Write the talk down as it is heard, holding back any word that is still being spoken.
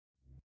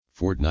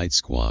Fortnite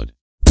squad.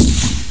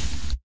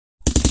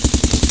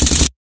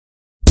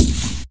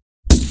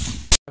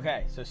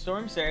 Okay, so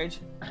Storm Surge,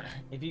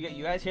 if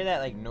you guys hear that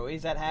like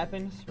noise that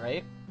happens,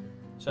 right?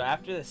 So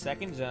after the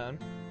second zone,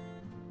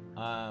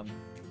 a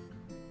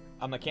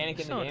mechanic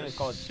in the game is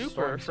called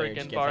Storm Surge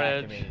gets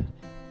activated.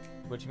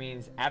 Which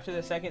means after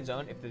the second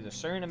zone, if there's a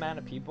certain amount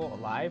of people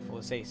alive,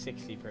 we'll say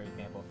 60 for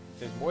example,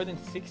 if there's more than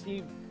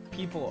 60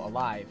 people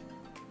alive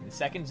in the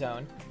second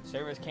zone,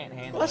 servers can't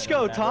handle it. Let's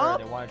go,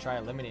 Tom! They want to try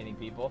eliminating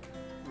people.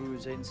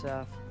 Who's in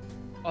South?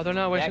 Oh, they're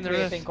not wasting their They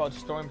activate a thing called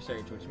Storm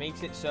Surge, which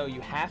makes it so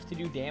you have to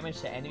do damage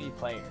to enemy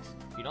players.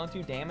 If you don't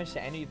do damage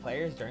to enemy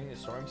players during the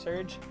Storm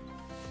Surge,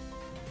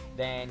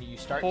 then you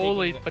start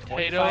taking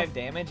 45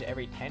 damage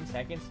every 10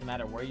 seconds, no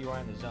matter where you are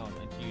in the zone,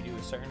 until you do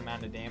a certain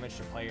amount of damage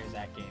to players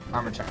that game.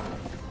 Armor check.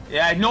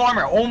 Yeah, no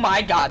armor. Oh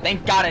my god,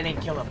 thank god I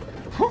didn't kill him.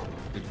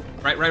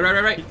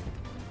 Right.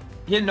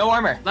 He had no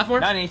armor. Left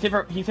one. No, he's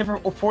hit for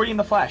 40 in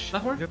the flash.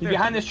 Left one. He's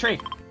behind this tree.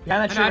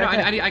 Behind that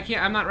tree. I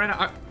can't. I'm not right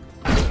now.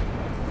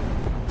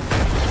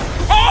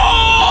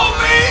 Oh,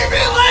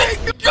 baby, let's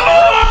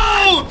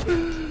go!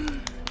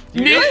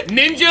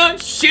 Ninja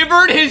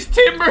shivered his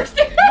timbers.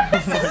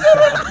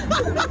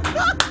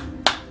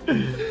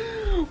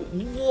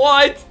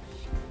 What?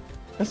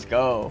 Let's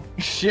go.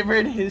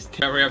 Shivered his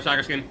timbers. We have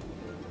soccer skin.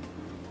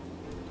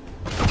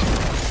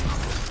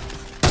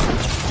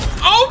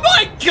 Oh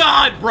my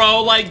god,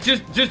 bro! Like,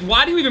 just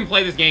why do you even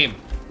play this game?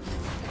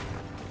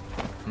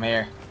 I'm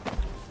here.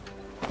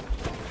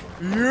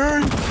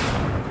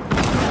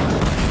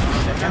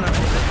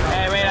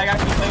 Hey, wait, I got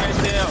some clingers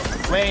too.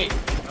 Wait,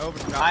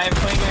 I have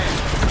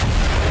clingers.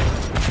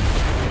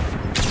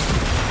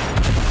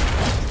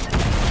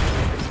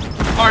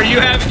 Are you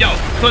having? Yo,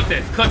 clip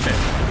this.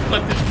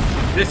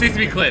 This needs to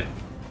be clipped,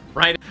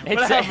 right?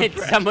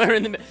 It's somewhere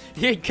in the.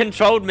 He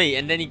controlled me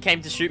and then he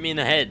came to shoot me in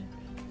the head.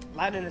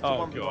 Landon, it's a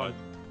 1v1. God.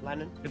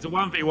 Landon. It's a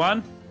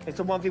 1v1? It's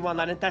a 1v1,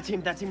 Landon. That's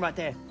him right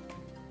there.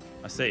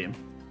 I see him.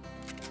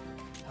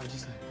 I'm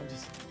just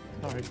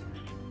sorry.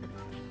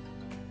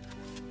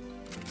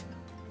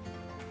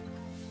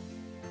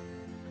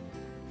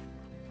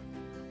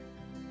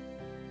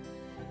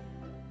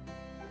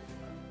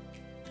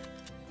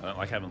 I don't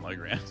like having low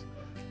ground.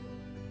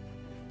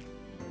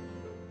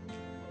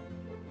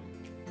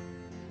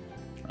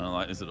 I don't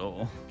like this at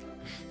all.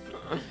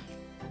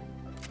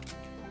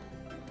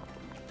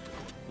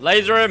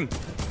 Laser him!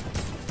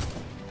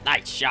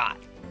 Nice shot.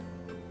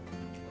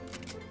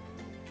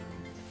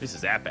 This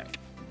is epic.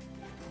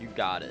 You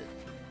got it.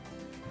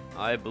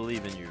 I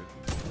believe in you.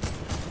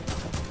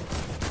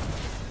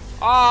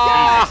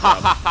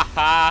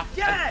 Oh!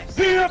 Yes!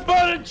 Peanut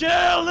butter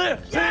jelly!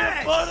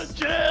 Yes! Peanut butter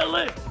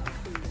jelly!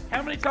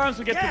 How many times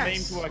we get the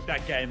meme to work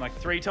that game? Like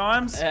 3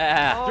 times?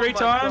 Yeah. Oh 3 my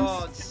times?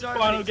 God, so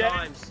Final many game.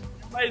 times.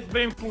 Plays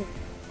beam cool.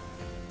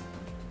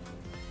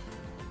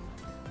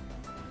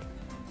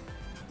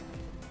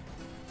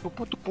 Ça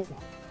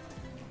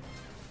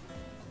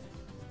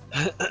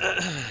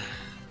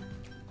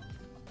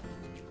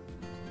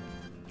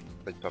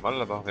va être pas mal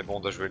là-bas, mais bon, on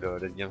doit jouer le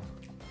late game.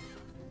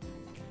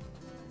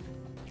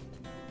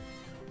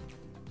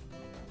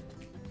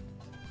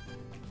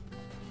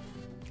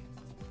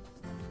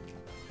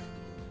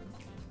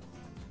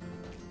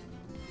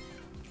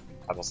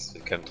 Ah non, c'est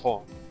quand même trop.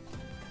 Hein.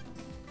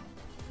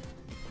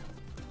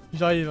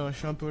 J'arrive, hein, je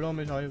suis un peu lent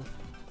mais j'arrive.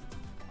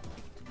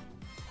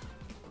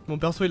 Mon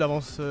perso il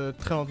avance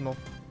très lentement.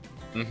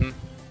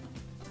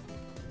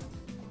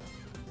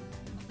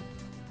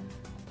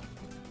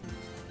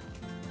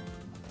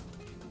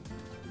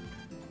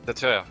 Ça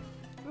tire rien.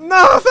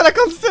 Non, c'est la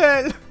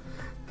cancel!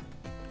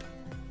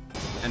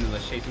 And then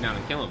let's chase him down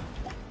and kill him.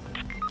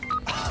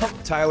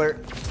 Tyler.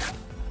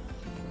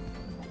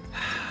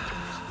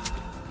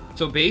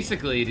 So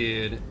basically,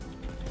 dude,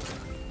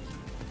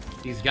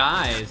 these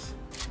guys,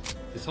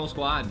 this whole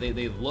squad,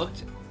 they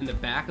looked in the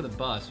back of the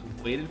bus,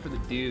 waited for the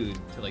dude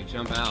to like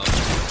jump out.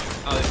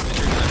 Oh, this is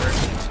clever.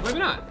 Maybe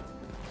not.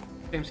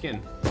 Same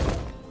skin.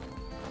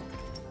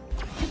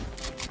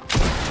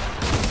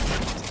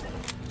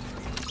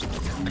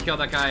 I killed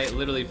that guy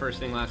literally first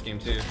thing last game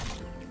too.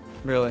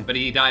 Really? But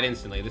he died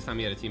instantly. This time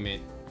he had a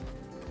teammate.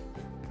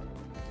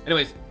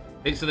 Anyways,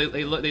 they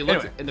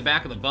looked in the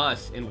back of the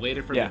bus and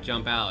waited for him to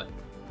jump out.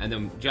 And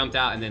then jumped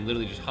out and then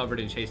literally just hovered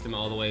and chased him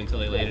all the way until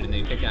they landed and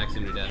they pickaxed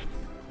him to death.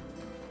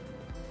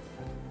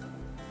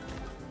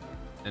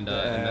 And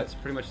that's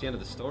pretty much the end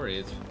of the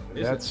story. I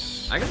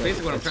guess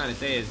basically what I'm trying to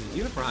say is,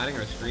 even if we're hiding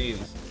our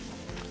screens,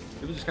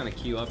 people just kind of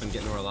queue up and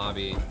get into our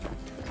lobby.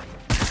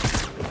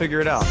 Figure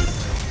it out.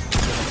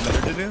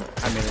 Better to do?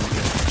 I mean,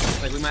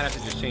 like we might have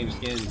to just change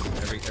skins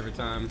every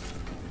time.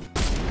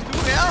 Estoy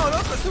bugueado,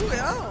 loco, estoy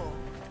bugueado.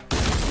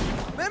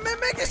 Ven,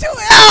 que estoy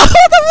bugueado.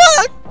 What the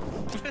fuck?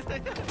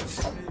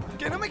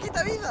 Que no me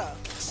quita vida.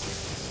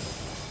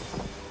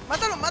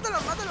 Mátalo,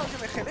 que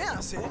me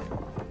geneas,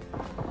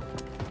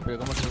 Pero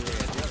cómo se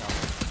llega, tío,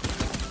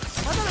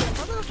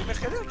 Mátalo, que me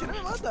geneo, que no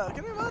me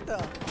mata.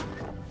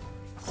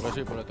 Yo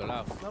soy por otro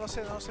lado. No lo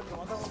sé, pero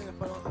mátalo y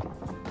disparo.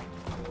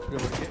 ¿Pero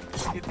por qué?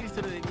 Qué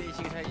triste lo de que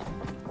sigues ahí.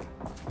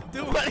 Dude,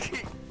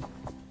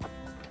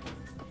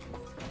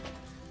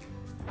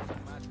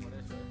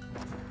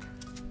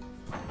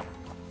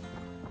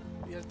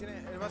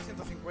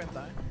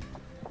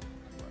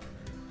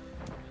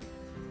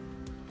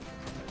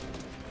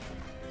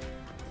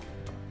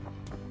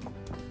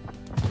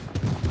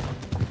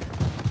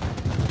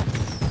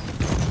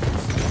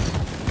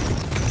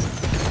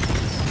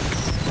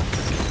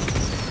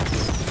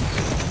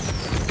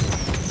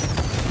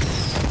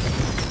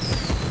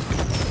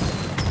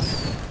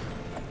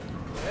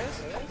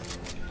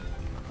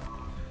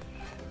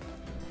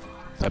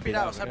 Se ha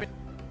pirado, se ha pirado.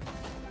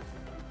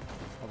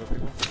 Other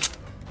people.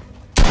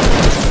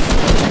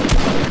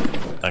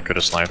 I could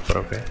have sniped, but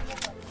okay.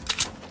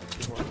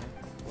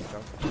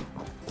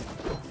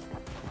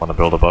 Wanna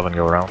build above and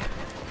go around?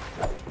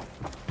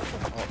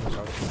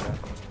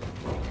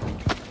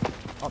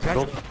 Oh,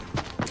 behind you.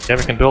 Yeah,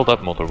 we can build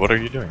up, Motor. What are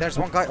you doing? There's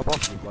one guy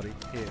above you, buddy.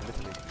 Here,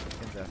 literally.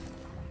 In there.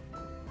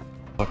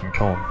 Fucking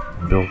kill him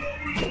and build.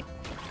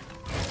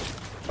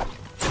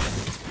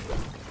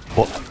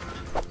 What?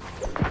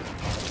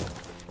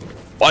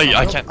 Why?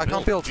 I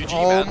can't build. GG,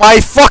 Oh man. my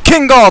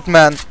fucking god,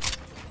 man!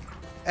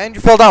 And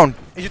you fell down.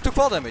 And you took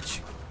fall damage.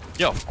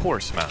 Yeah, of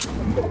course, man.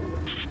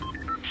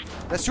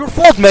 That's your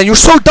fault, man. You're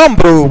so dumb,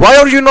 bro. Why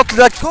are you not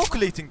like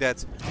calculating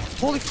that?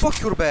 Holy fuck,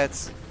 you're bad.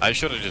 I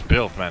should have just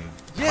built, man.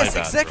 Yes,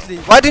 My bad, exactly.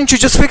 Why didn't you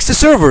just fix the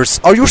servers?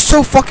 Are you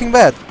so fucking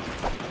bad?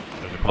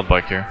 There's a quad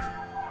bike here.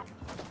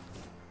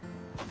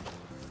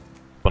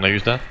 Wanna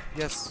use that?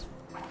 Yes.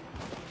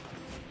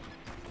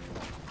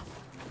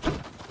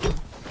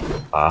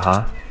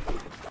 Ajá.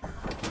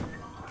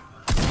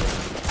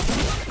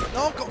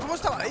 No, ¿cómo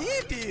estaba ahí,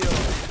 tío?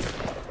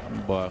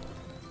 Buah.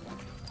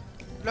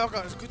 Loco,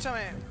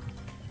 escúchame.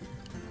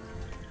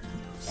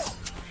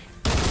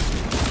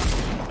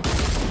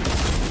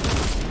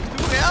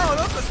 Estoy bugueado,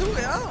 loco, estoy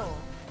bugueado.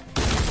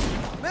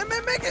 ¡Ven,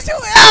 que estoy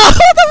bugueado!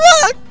 What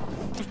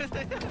the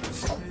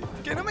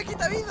fuck? Que no me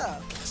quita vida.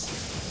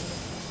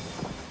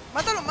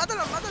 Mátalo,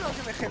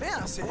 que me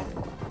geneas,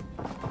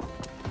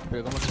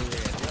 Pero cómo se ve,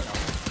 tío,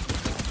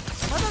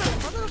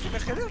 Mátalo, que me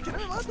geneas, que no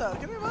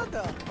me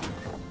mata,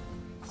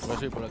 Voy a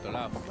subir por el otro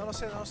lado. No lo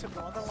sé,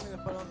 pero mátalo y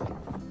después lo otro.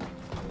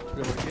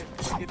 Pero ¿por qué?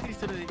 ¿Por qué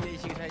triste lo de que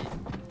sigues ahí?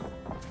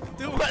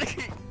 Tú,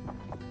 Marky.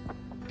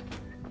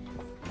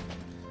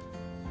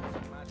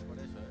 Más por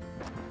eso,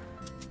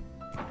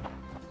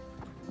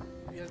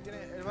 Y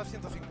él va a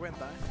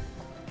 150,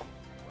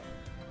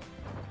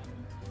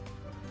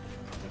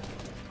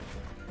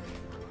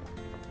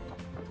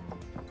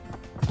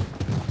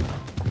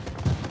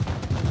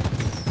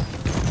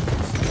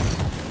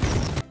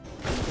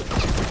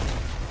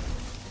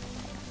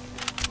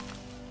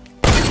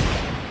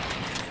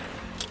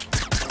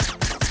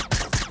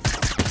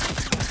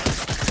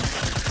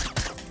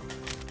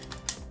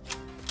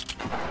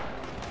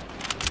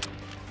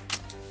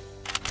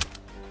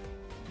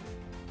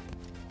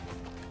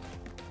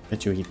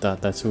 Bet you he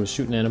thought that's who was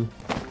shooting at him.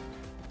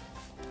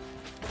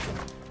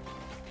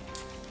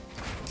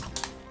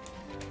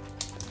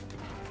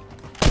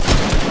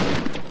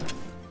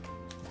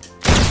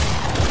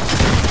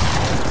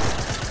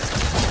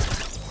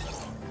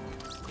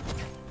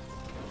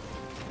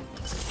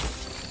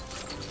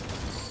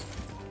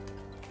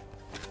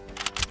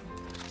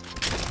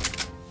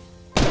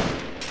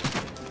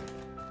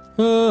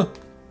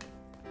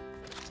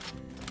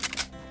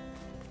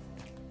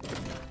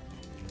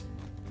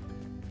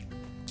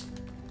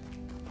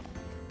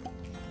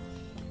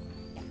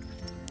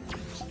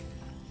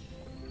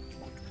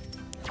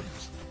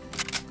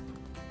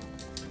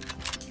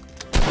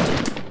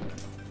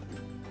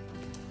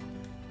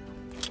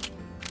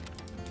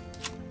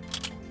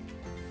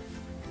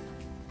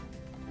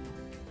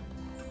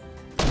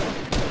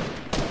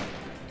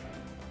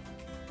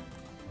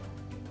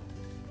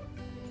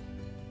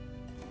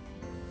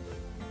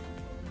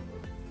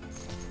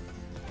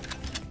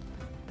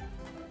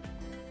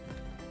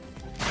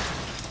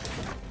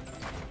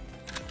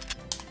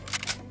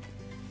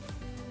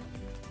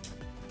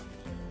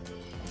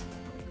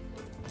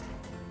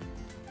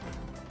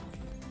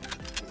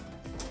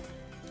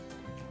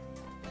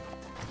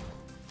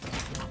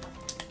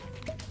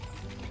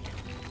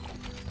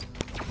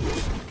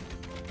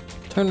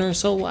 Turner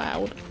so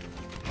loud.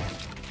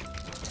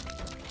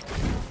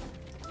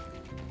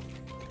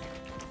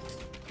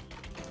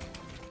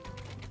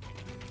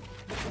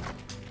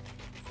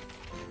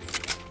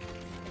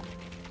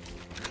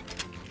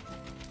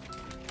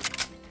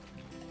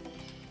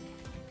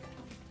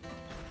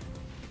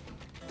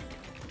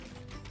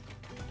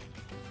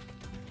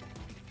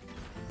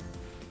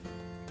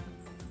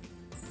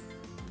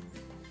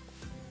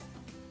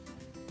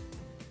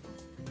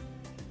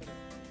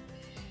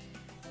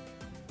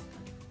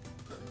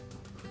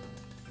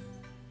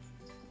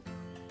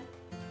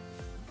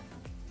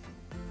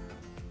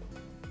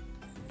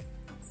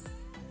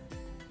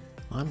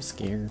 I'm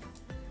scared.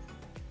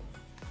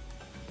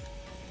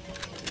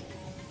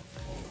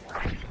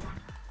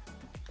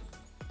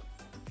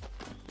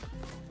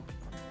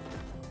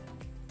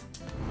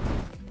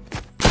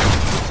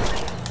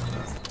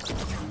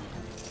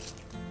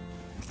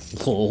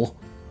 Lol.